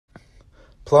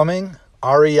Plumbing,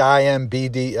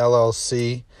 IMBD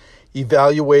LLC,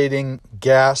 evaluating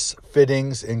gas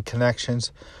fittings and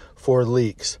connections for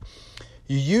leaks.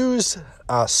 You use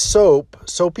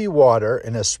soapy water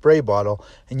in a spray bottle,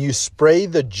 and you spray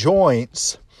the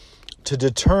joints to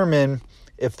determine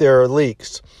if there are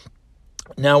leaks.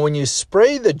 Now, when you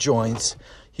spray the joints,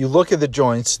 you look at the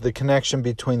joints, the connection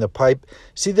between the pipe.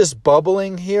 See this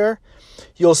bubbling here?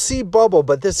 You'll see bubble,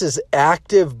 but this is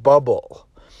active bubble.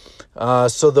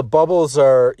 So the bubbles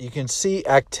you can see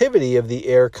activity of the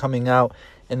air coming out,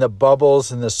 and the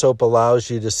bubbles and the soap allows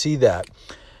you to see that.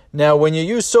 Now, when you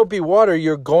use soapy water,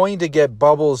 you're going to get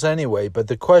bubbles anyway, but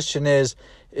the question is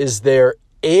there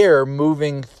air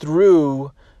moving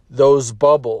through those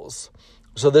bubbles?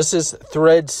 So this is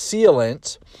thread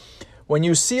sealant. When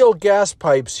you seal gas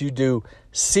pipes, you do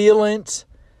sealant,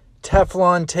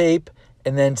 Teflon tape,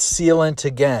 and then sealant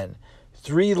again.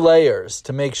 3 layers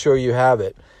to make sure you have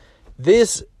it.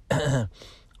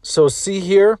 So see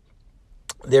here,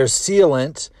 there's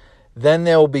sealant, then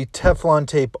there will be Teflon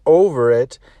tape over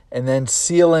it, and then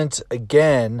sealant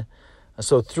again.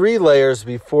 So 3 layers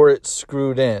before it's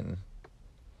screwed in.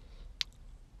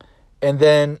 And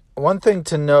then one thing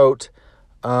to note,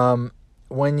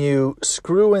 when you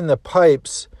screw in the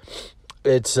pipes,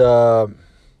 it's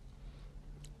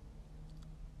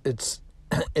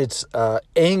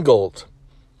angled.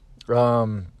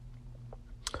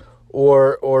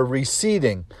 Or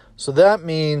receding. So that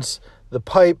means the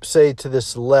pipe, say to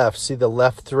this left, see the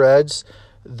left threads?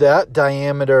 That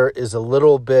diameter is a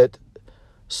little bit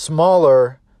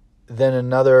smaller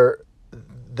than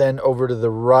over to the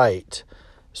right.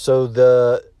 So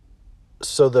the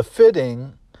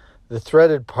fitting, the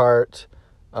threaded part,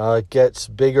 gets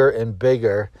bigger and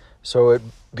bigger, so it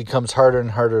becomes harder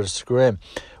and harder to screw in.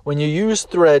 When you use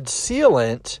thread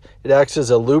sealant, it acts as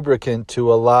a lubricant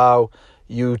to allow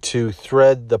you to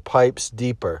thread the pipes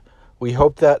deeper. We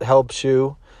hope that helps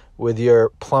you with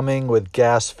your plumbing with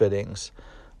gas fittings.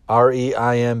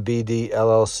 REIMBD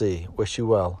LLC. Wish you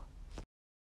well.